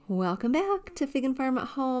Welcome back to Fig and Farm at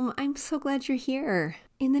Home. I'm so glad you're here.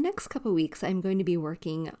 In the next couple weeks, I'm going to be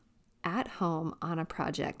working at home on a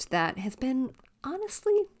project that has been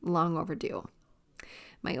honestly long overdue.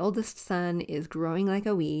 My oldest son is growing like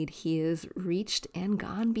a weed. He has reached and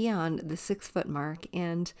gone beyond the 6-foot mark,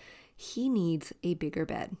 and he needs a bigger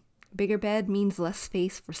bed. Bigger bed means less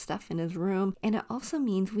space for stuff in his room, and it also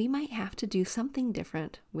means we might have to do something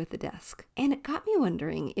different with the desk. And it got me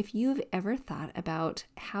wondering if you've ever thought about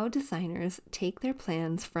how designers take their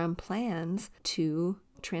plans from plans to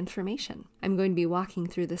transformation. I'm going to be walking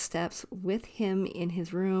through the steps with him in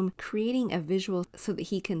his room, creating a visual so that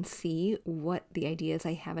he can see what the ideas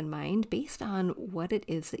I have in mind based on what it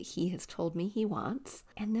is that he has told me he wants.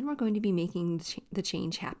 And then we're going to be making the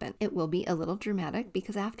change happen. It will be a little dramatic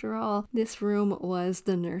because after all, this room was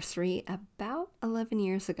the nursery about 11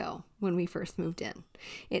 years ago when we first moved in.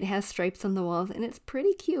 It has stripes on the walls and it's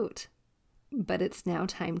pretty cute, but it's now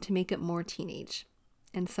time to make it more teenage.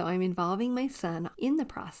 And so I'm involving my son in the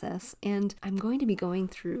process, and I'm going to be going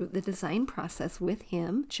through the design process with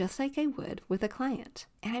him just like I would with a client.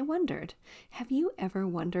 And I wondered, have you ever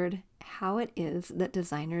wondered how it is that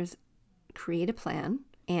designers create a plan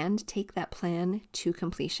and take that plan to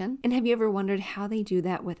completion? And have you ever wondered how they do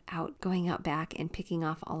that without going out back and picking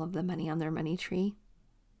off all of the money on their money tree?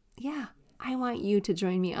 Yeah. I want you to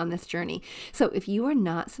join me on this journey. So if you are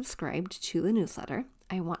not subscribed to the newsletter,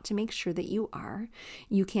 I want to make sure that you are.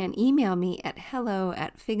 You can email me at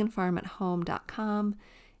hello@figandfarmathome.com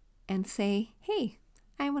and say, hey,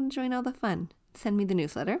 I want to join all the fun. Send me the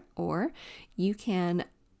newsletter. Or you can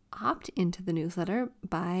opt into the newsletter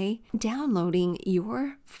by downloading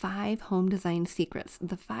your 5 home design secrets.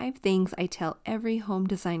 The 5 things I tell every home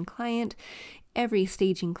design client, every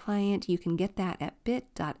staging client. You can get that at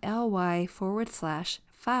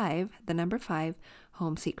bit.ly/5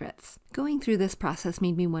 home secrets. Going through this process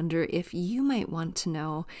made me wonder if you might want to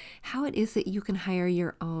know how it is that you can hire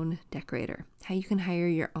your own decorator, how you can hire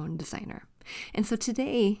your own designer. And so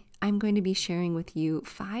today I'm going to be sharing with you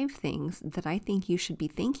 5 things that I think you should be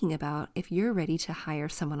thinking about if you're ready to hire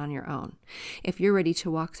someone on your own. If you're ready to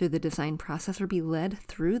walk through the design process or be led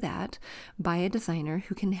through that by a designer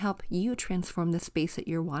who can help you transform the space that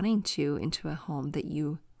you're wanting to into a home that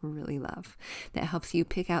you really love, that helps you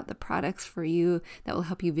pick out the products for you, that will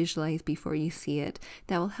help you visualize before you see it,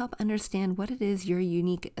 that will help understand what it is your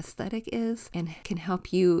unique aesthetic is, and can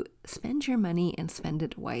help you spend your money and spend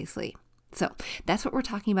it wisely. So that's what we're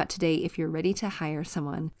talking about today. If you're ready to hire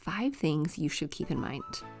someone, 5 things you should keep in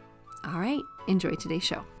mind. All right, enjoy today's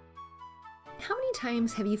show. How many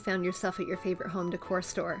times have you found yourself at your favorite home decor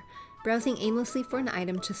store, browsing aimlessly for an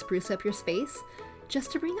item to spruce up your space,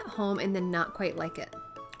 just to bring it home and then not quite like it?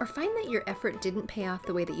 Or find that your effort didn't pay off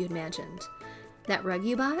the way that you imagined? That rug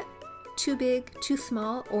you bought? Too big, too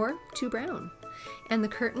small, or too brown? And the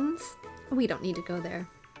curtains? We don't need to go there.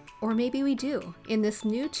 Or maybe we do, in this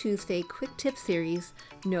new Tuesday quick tip series,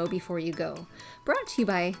 Know Before You Go, brought to you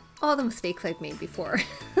by all the mistakes I've made before,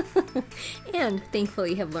 and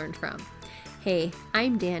thankfully have learned from. Hey,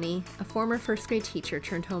 I'm Danny, a former first grade teacher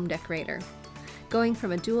turned home decorator. Going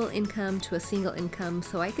from a dual income to a single income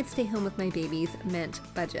so I could stay home with my babies meant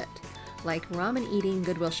budget, like ramen eating,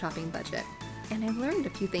 Goodwill shopping budget. And I've learned a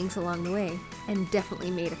few things along the way, and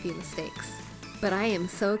definitely made a few mistakes. But I am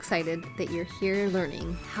so excited that you're here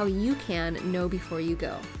learning how you can know before you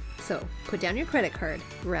go. So put down your credit card,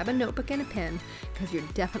 grab a notebook and a pen, because you're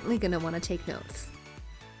definitely going to want to take notes.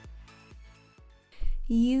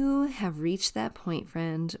 You have reached that point,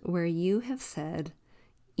 friend, where you have said,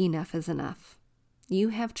 enough is enough. You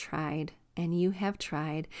have tried, and you have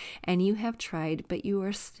tried, and you have tried, but you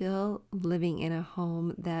are still living in a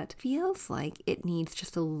home that feels like it needs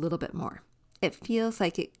just a little bit more. It feels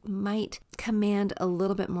like it might command a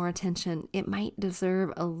little bit more attention. It might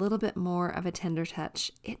deserve a little bit more of a tender touch.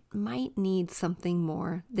 It might need something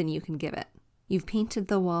more than you can give it. You've painted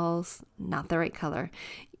the walls, not the right color.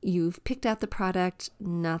 You've picked out the product,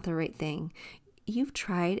 not the right thing. You've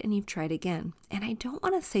tried and you've tried again. And I don't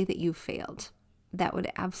want to say that you've failed. That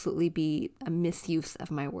would absolutely be a misuse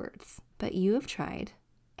of my words. But you have tried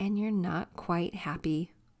and you're not quite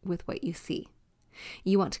happy with what you see.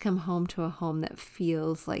 You want to come home to a home that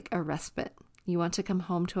feels like a respite. You want to come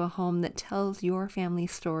home to a home that tells your family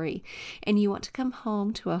story. And you want to come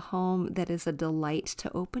home to a home that is a delight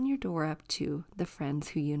to open your door up to the friends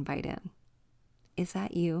who you invite in. Is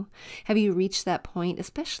that you? Have you reached that point,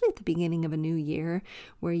 especially at the beginning of a new year,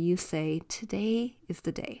 where you say, today is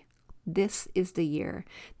the day. This is the year.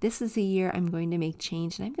 This is the year I'm going to make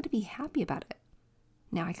change and I'm going to be happy about it.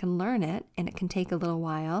 Now I can learn it and it can take a little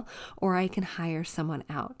while, or I can hire someone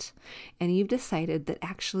out. And you've decided that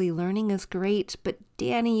actually learning is great, but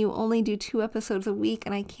Danny, you only do 2 episodes a week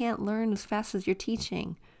and I can't learn as fast as you're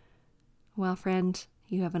teaching. Well, friend,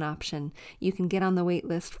 you have an option. You can get on the wait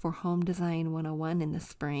list for Home Design 101 in the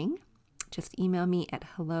spring. Just email me at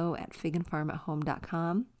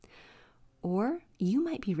hello@figandfarmathome.com. Or you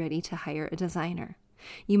might be ready to hire a designer.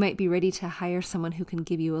 You might be ready to hire someone who can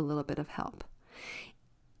give you a little bit of help.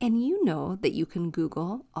 And you know that you can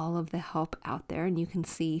Google all of the help out there and you can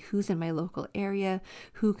see who's in my local area,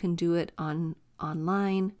 who can do it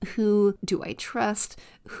online, who do I trust,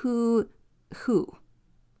 who.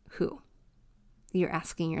 You're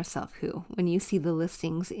asking yourself who. When you see the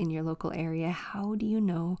listings in your local area, how do you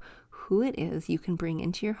know who it is you can bring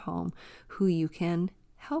into your home, who you can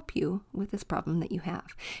help you with this problem that you have?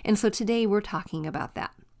 And so today we're talking about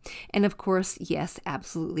that. And of course, yes,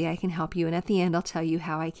 absolutely, I can help you. And at the end, I'll tell you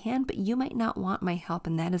how I can, but you might not want my help,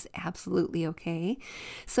 and that is absolutely okay.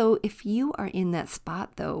 So if you are in that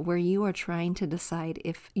spot, though, where you are trying to decide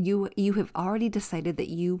if you have already decided that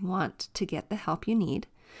you want to get the help you need,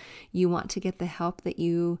 you want to get the help that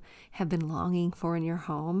you have been longing for in your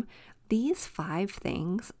home, these 5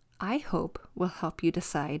 things, I hope, will help you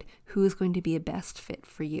decide who is going to be a best fit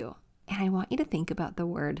for you. And I want you to think about the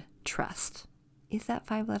word trust. Is that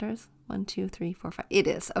 5 letters? 1, 2, 3, 4, 5. It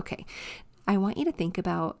is. Okay. I want you to think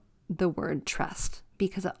about the word trust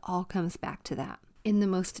because it all comes back to that. In the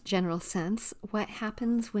most general sense, what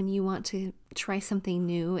happens when you want to try something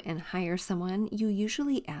new and hire someone? You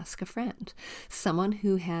usually ask a friend, someone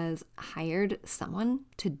who has hired someone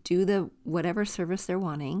to do the whatever service they're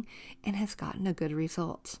wanting and has gotten a good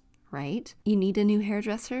result. Right? You need a new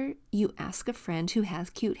hairdresser? You ask a friend who has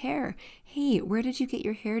cute hair. Hey, where did you get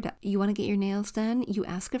your hair done? You want to get your nails done? You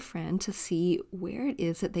ask a friend to see where it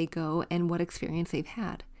is that they go and what experience they've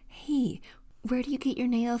had. Hey, where do you get your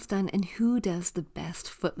nails done and who does the best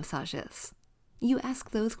foot massages? You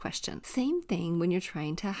ask those questions. Same thing when you're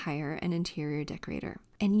trying to hire an interior decorator.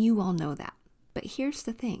 And you all know that. But here's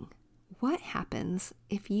the thing. What happens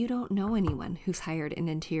if you don't know anyone who's hired an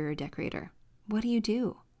interior decorator? What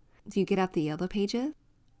do? Do you get out the yellow pages?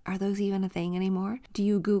 Are those even a thing anymore? Do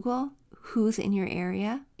you Google who's in your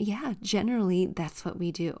area? Yeah, generally that's what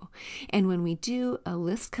we do. And when we do, a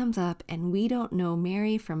list comes up and we don't know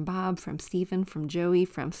Mary from Bob, from Stephen, from Joey,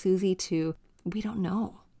 from Susie we don't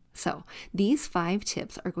know. So these 5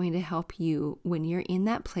 tips are going to help you when you're in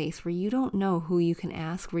that place where you don't know who you can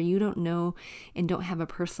ask, where you don't know and don't have a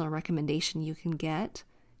personal recommendation you can get.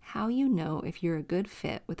 How you know if you're a good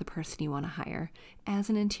fit with the person you want to hire as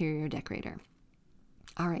an interior decorator.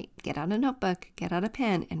 All right, get out a notebook, get out a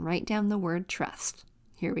pen, and write down the word trust.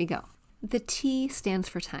 Here we go. The T stands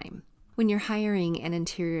for time. When you're hiring an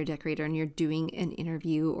interior decorator and you're doing an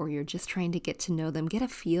interview or you're just trying to get to know them, get a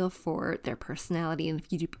feel for their personality and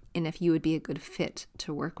if you would be a good fit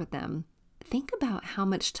to work with them, think about how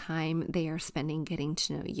much time they are spending getting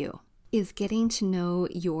to know you. Is getting to know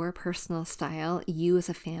your personal style, you as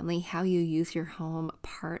a family, how you use your home,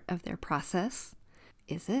 part of their process?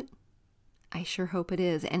 Is it? I sure hope it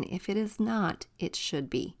is. And if it is not, it should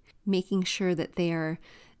be. Making sure that they are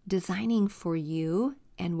designing for you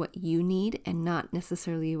and what you need and not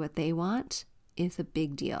necessarily what they want is a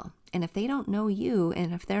big deal. And if they don't know you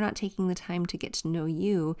and if they're not taking the time to get to know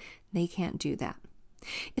you, they can't do that.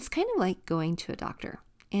 It's kind of like going to a doctor.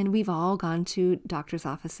 And we've all gone to doctor's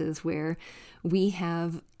offices where we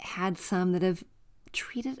have had some that have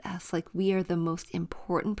treated us like we are the most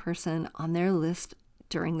important person on their list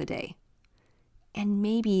during the day. And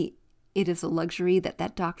maybe it is a luxury that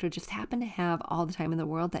that doctor just happened to have all the time in the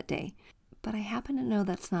world that day. But I happen to know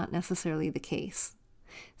that's not necessarily the case.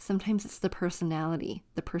 Sometimes it's the personality,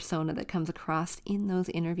 the persona that comes across in those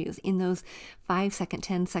interviews, in those 5-second,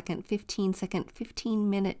 10-second, 15-second,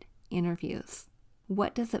 15-minute interviews.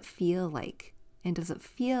 What does it feel like? And does it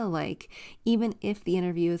feel like, even if the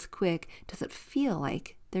interview is quick, does it feel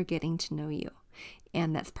like they're getting to know you?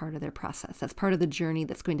 And that's part of their process. That's part of the journey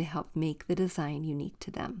that's going to help make the design unique to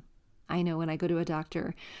them. I know when I go to a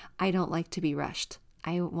doctor, I don't like to be rushed.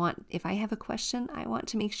 If I have a question, I want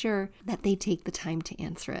to make sure that they take the time to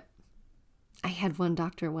answer it. I had one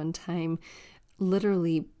doctor one time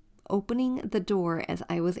literally opening the door as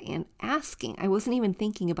I was asking. I wasn't even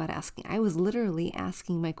thinking about asking. I was literally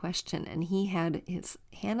asking my question, and he had his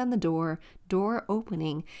hand on the door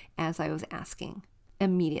opening as I was asking.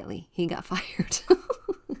 Immediately, he got fired.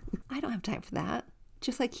 I don't have time for that.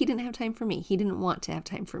 Just like he didn't have time for me. He didn't want to have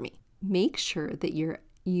time for me. Make sure that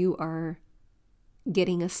you are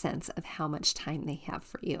getting a sense of how much time they have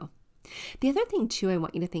for you. The other thing too I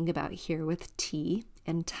want you to think about here with T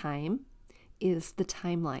and time is the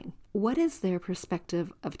timeline. What is their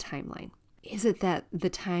perspective of timeline? Is it that the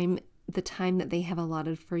time that they have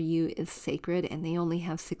allotted for you is sacred and they only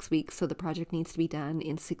have 6 weeks, so the project needs to be done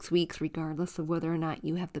in 6 weeks, regardless of whether or not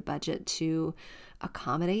you have the budget to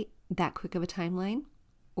accommodate that quick of a timeline?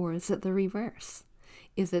 Or is it the reverse?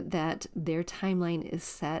 Is it that their timeline is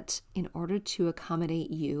set in order to accommodate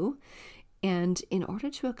you and in order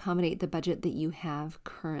to accommodate the budget that you have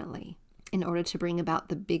currently, in order to bring about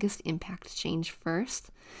the biggest impact change first,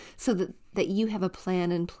 so that you have a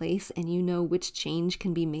plan in place and you know which change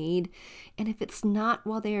can be made. And if it's not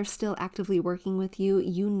while they are still actively working with you,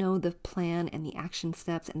 you know the plan and the action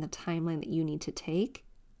steps and the timeline that you need to take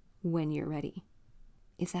when you're ready.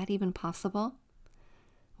 Is that even possible?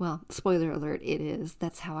 Well, spoiler alert, it is.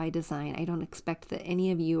 That's how I design. I don't expect that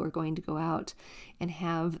any of you are going to go out and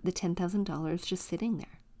have the $10,000 just sitting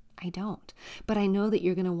there. I don't. But I know that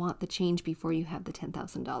you're going to want the change before you have the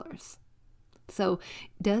 $10,000. So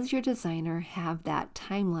does your designer have that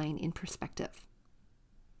timeline in perspective?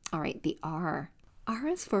 All right, the R. R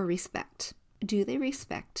is for respect. Do they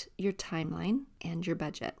respect your timeline and your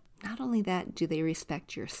budget? Not only that, do they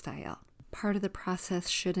respect your style? Part of the process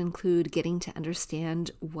should include getting to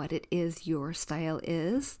understand what it is your style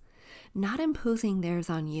is, not imposing theirs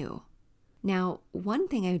on you. Now, one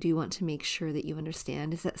thing I do want to make sure that you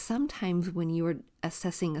understand is that sometimes when you are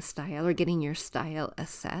assessing a style or getting your style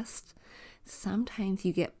assessed, sometimes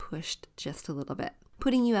you get pushed just a little bit,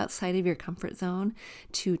 putting you outside of your comfort zone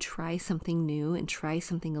to try something new and try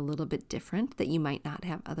something a little bit different that you might not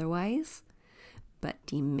have otherwise. But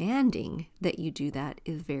demanding that you do that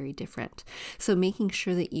is very different. So making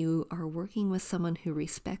sure that you are working with someone who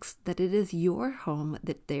respects that it is your home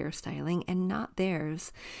that they're styling and not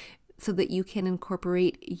theirs, so that you can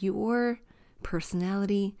incorporate your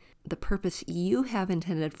personality, the purpose you have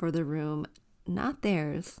intended for the room, not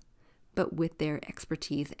theirs, but with their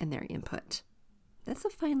expertise and their input. That's a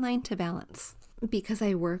fine line to balance. Because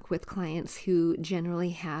I work with clients who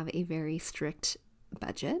generally have a very strict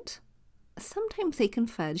budget, sometimes they can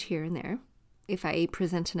fudge here and there. If I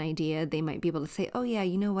present an idea, they might be able to say, oh yeah,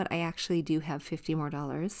 you know what, I actually do have $50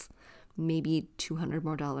 more, maybe $200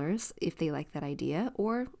 more if they like that idea,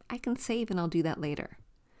 or I can save and I'll do that later.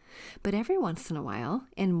 But every once in a while,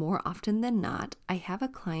 and more often than not, I have a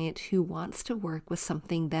client who wants to work with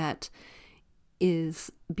something that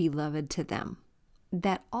is beloved to them,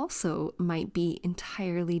 that also might be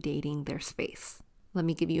entirely dating their space. Let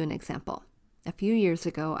me give you an example. A few years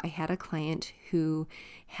ago, I had a client who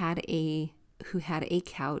had a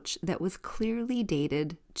couch that was clearly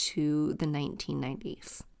dated to the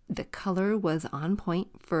 1990s. The color was on point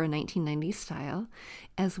for a 1990s style,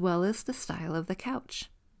 as well as the style of the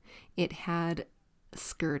couch. It had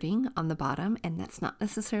skirting on the bottom, and that's not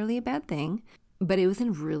necessarily a bad thing, but it was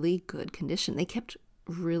in really good condition. They kept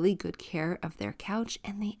really good care of their couch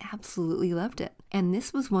and they absolutely loved it. And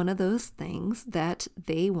this was one of those things that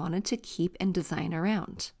they wanted to keep and design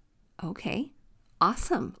around. Okay,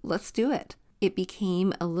 awesome, let's do it. It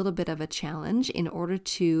became a little bit of a challenge in order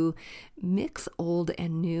to mix old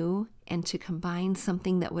and new and to combine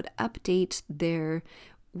something that would update their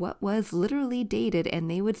what was literally dated, and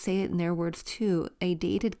they would say it in their words too, a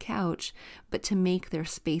dated couch, but to make their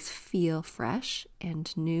space feel fresh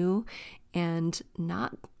and new and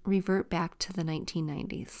not revert back to the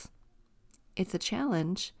 1990s. It's a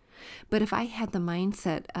challenge, but if I had the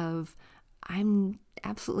mindset of, I'm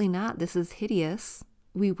absolutely not, this is hideous,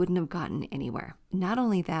 we wouldn't have gotten anywhere. Not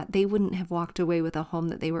only that, they wouldn't have walked away with a home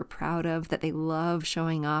that they were proud of, that they love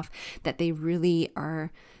showing off, that they really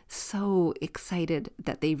are so excited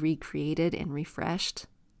that they recreated and refreshed.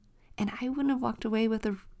 And I wouldn't have walked away with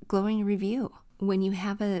a glowing review. When you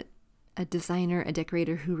have a designer, a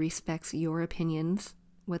decorator who respects your opinions,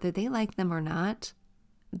 whether they like them or not,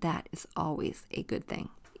 that is always a good thing.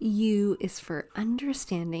 U is for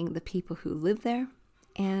understanding the people who live there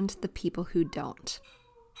and the people who don't.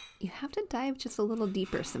 You have to dive just a little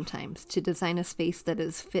deeper sometimes to design a space that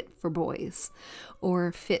is fit for boys,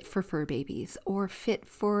 or fit for fur babies, or fit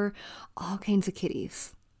for all kinds of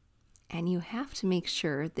kitties. And you have to make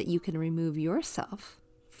sure that you can remove yourself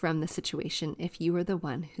from the situation if you are the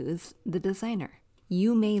one who's the designer.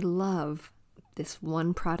 You may love this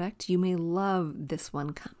one product, you may love this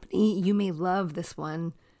one company, you may love this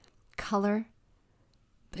one color,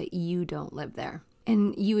 but you don't live there.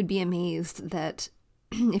 And you would be amazed that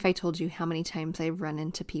if I told you how many times I've run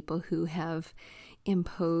into people who have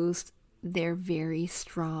imposed their very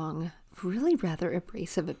strong, really rather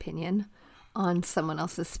abrasive opinion on someone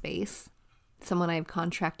else's space. someone I've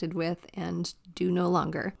contracted with and do no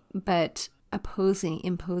longer, but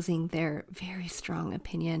imposing their very strong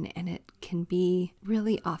opinion, and it can be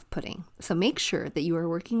really off-putting. So make sure that you are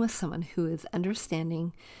working with someone who is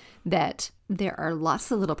understanding that there are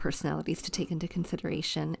lots of little personalities to take into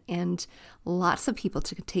consideration and lots of people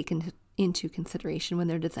to take into consideration when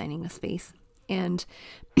they're designing a space. And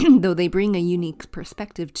though they bring a unique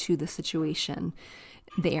perspective to the situation,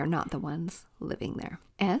 they are not the ones living there.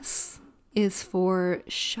 S is for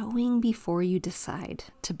showing before you decide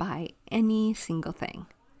to buy any single thing.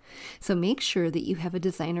 So make sure that you have a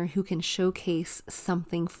designer who can showcase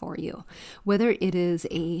something for you, whether it is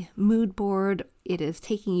a mood board, it is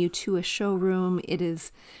taking you to a showroom, it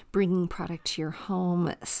is bringing product to your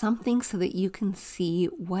home, something so that you can see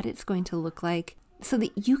what it's going to look like, so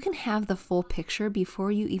that you can have the full picture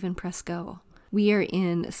before you even press go. We are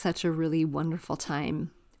in such a really wonderful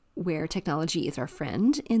time where technology is our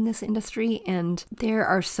friend in this industry, and there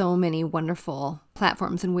are so many wonderful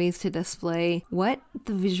platforms and ways to display what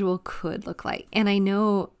the visual could look like. And I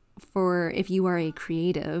know if you are a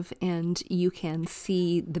creative and you can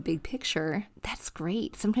see the big picture, that's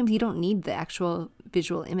great. Sometimes you don't need the actual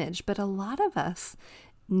visual image, but a lot of us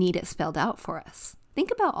need it spelled out for us. Think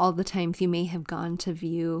about all the times you may have gone to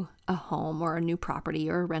view a home or a new property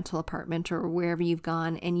or a rental apartment or wherever you've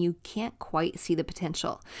gone, and you can't quite see the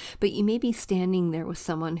potential, but you may be standing there with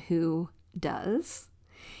someone who does,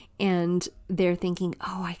 and they're thinking,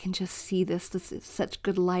 oh, I can just see this. This is such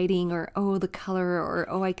good lighting, or oh, the color, or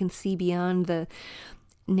oh, I can see beyond the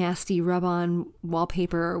nasty rub-on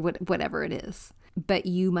wallpaper, or whatever it is. But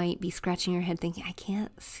you might be scratching your head thinking, I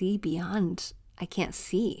can't see beyond. I can't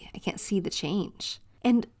see the change.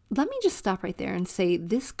 And let me just stop right there and say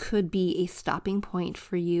this could be a stopping point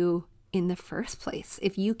for you in the first place.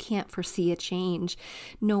 If you can't foresee a change,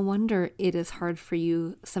 no wonder it is hard for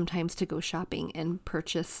you sometimes to go shopping and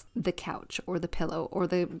purchase the couch or the pillow or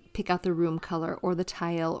pick out the room color or the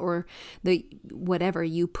tile or the whatever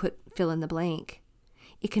you fill in the blank.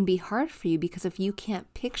 It can be hard for you because if you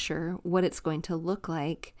can't picture what it's going to look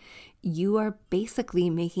like, you are basically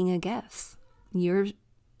making a guess. You're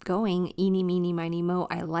going eeny, meeny, miny, mo.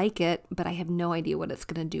 I like it, but I have no idea what it's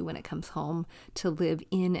going to do when it comes home to live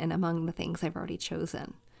in and among the things I've already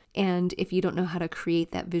chosen. And if you don't know how to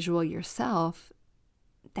create that visual yourself,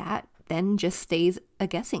 that then just stays a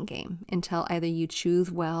guessing game until either you choose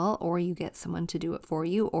well or you get someone to do it for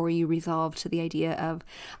you, or you resolve to the idea of,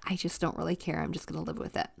 I just don't really care. I'm just going to live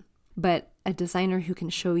with it. But a designer who can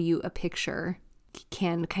show you a picture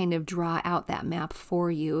can kind of draw out that map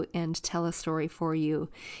for you and tell a story for you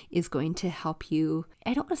is going to help you,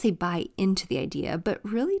 I don't want to say buy into the idea, but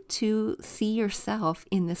really to see yourself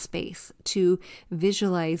in the space, to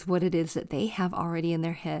visualize what it is that they have already in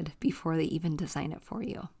their head before they even design it for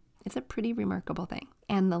you. It's a pretty remarkable thing.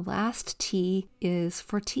 And the last T is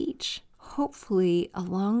for teach. Hopefully,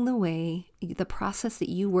 along the way, the process that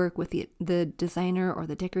you work with the designer or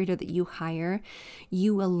the decorator that you hire,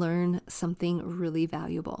 you will learn something really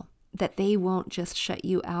valuable, that they won't just shut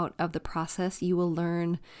you out of the process. You will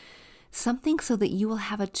learn something so that you will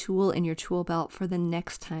have a tool in your tool belt for the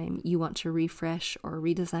next time you want to refresh or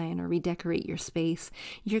redesign or redecorate your space.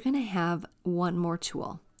 You're going to have one more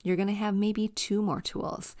tool. You're going to have maybe two more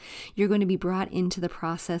tools. You're going to be brought into the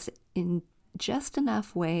process in just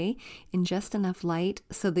enough way, in just enough light,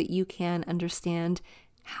 so that you can understand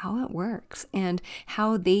how it works and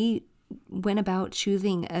how they went about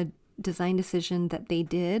choosing a design decision that they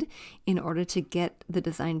did in order to get the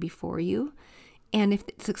design before you. And if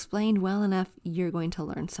it's explained well enough, you're going to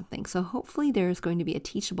learn something. So hopefully there's going to be a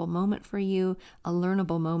teachable moment for you, a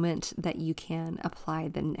learnable moment that you can apply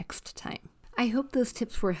the next time. I hope those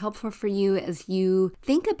tips were helpful for you as you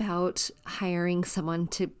think about hiring someone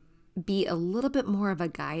to be a little bit more of a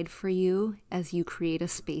guide for you as you create a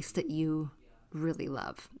space that you really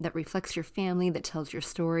love, that reflects your family, that tells your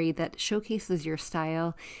story, that showcases your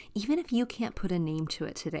style, even if you can't put a name to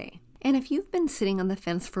it today. And if you've been sitting on the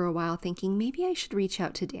fence for a while thinking, maybe I should reach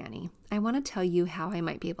out to Dani, I want to tell you how I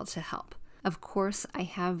might be able to help. Of course, I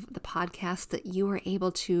have the podcast that you are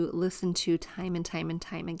able to listen to time and time and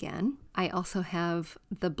time again. I also have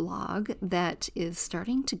the blog that is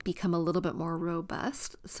starting to become a little bit more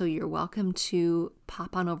robust, so you're welcome to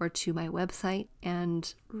pop on over to my website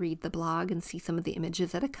and read the blog and see some of the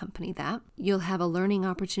images that accompany that. You'll have a learning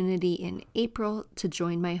opportunity in April to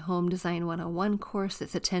join my Home Design 101 course.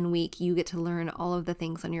 It's a 10-week. You get to learn all of the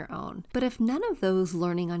things on your own. But if none of those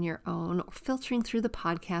learning on your own, or filtering through the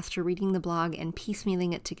podcast or reading the blog and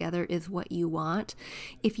piecemealing it together is what you want,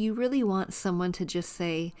 if you really want someone to just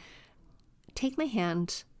say, take my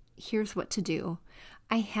hand, here's what to do,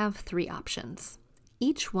 I have 3 options.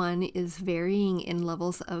 Each one is varying in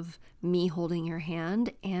levels of me holding your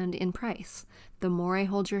hand and in price. The more I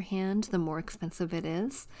hold your hand, the more expensive it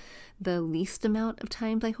is. The least amount of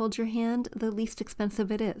times I hold your hand, the least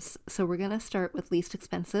expensive it is. So we're going to start with least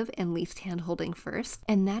expensive and least hand holding first.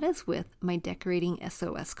 And that is with my decorating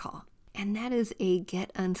SOS call. And that is a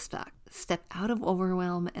get unstuck. Step out of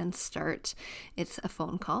overwhelm and start. It's a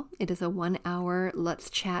phone call. It is a 1 hour, let's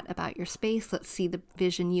chat about your space. Let's see the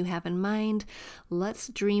vision you have in mind. Let's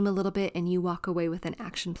dream a little bit and you walk away with an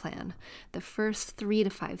action plan. The first 3 to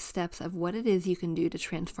 5 steps of what it is you can do to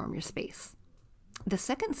transform your space. The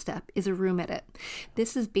second step is a room edit.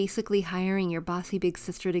 This is basically hiring your bossy big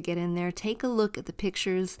sister to get in there, take a look at the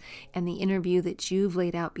pictures and the interview that you've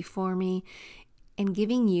laid out before me, and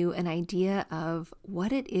giving you an idea of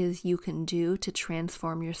what it is you can do to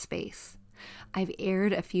transform your space. I've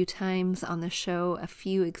aired a few times on the show a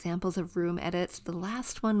few examples of room edits. The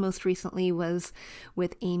last one most recently was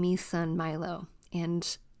with Amy's son Milo,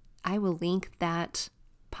 and I will link that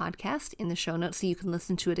podcast in the show notes so you can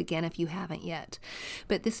listen to it again if you haven't yet.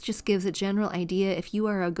 But this just gives a general idea. If you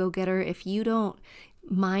are a go-getter, if you don't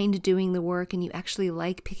mind doing the work and you actually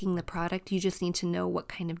like picking the product, you just need to know what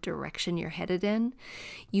kind of direction you're headed in.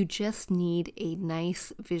 You just need a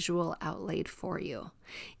nice visual outlaid for you.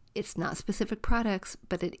 It's not specific products,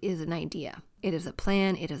 but it is an idea. It is a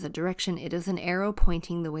plan, it is a direction, it is an arrow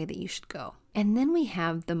pointing the way that you should go. And then we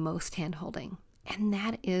have the most hand-holding, and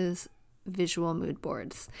that is visual mood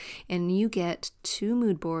boards. And you get 2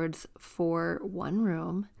 mood boards for 1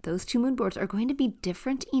 room. Those 2 mood boards are going to be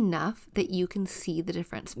different enough that you can see the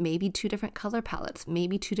difference. Maybe 2 different color palettes,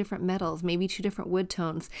 maybe 2 different metals, maybe 2 different wood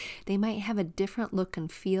tones. They might have a different look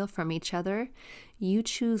and feel from each other. You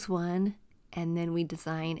choose one, and then we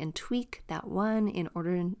design and tweak that one in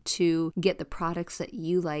order to get the products that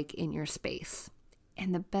you like in your space.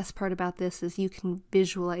 And the best part about this is you can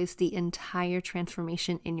visualize the entire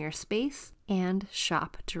transformation in your space and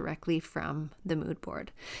shop directly from the mood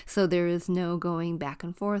board. So there is no going back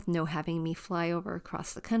and forth, no having me fly over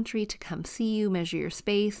across the country to come see you, measure your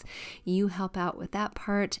space. You help out with that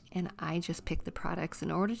part, and I just pick the products in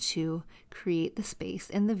order to create the space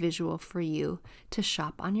and the visual for you to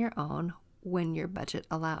shop on your own when your budget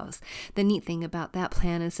allows. The neat thing about that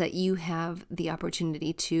plan is that you have the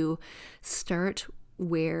opportunity to start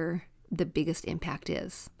where the biggest impact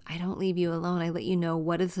is. I don't leave you alone. I let you know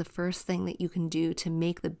what is the first thing that you can do to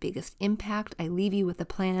make the biggest impact. I leave you with a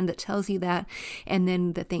plan that tells you that, and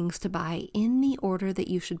then the things to buy in the order that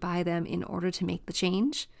you should buy them in order to make the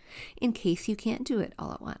change, in case you can't do it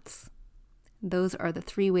all at once. Those are the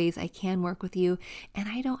 3 ways I can work with you, and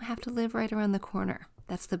I don't have to live right around the corner.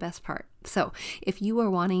 That's the best part. So if you are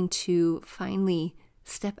wanting to finally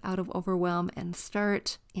step out of overwhelm and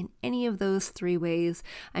start in any of those 3 ways,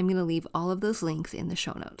 I'm going to leave all of those links in the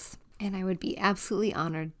show notes. And I would be absolutely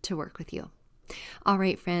honored to work with you. All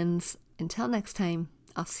right, friends, until next time,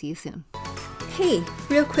 I'll see you soon. Hey,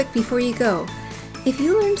 real quick before you go, if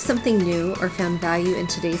you learned something new or found value in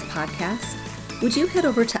today's podcast, would you head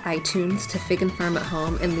over to iTunes to Fig and Farm at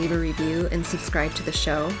Home and leave a review and subscribe to the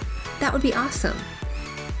show? That would be awesome.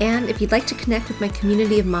 And if you'd like to connect with my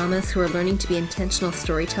community of mamas who are learning to be intentional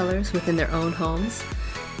storytellers within their own homes,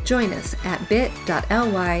 join us at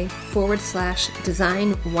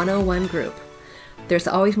bit.ly/design101 group. There's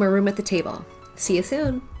always more room at the table. See you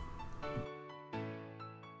soon.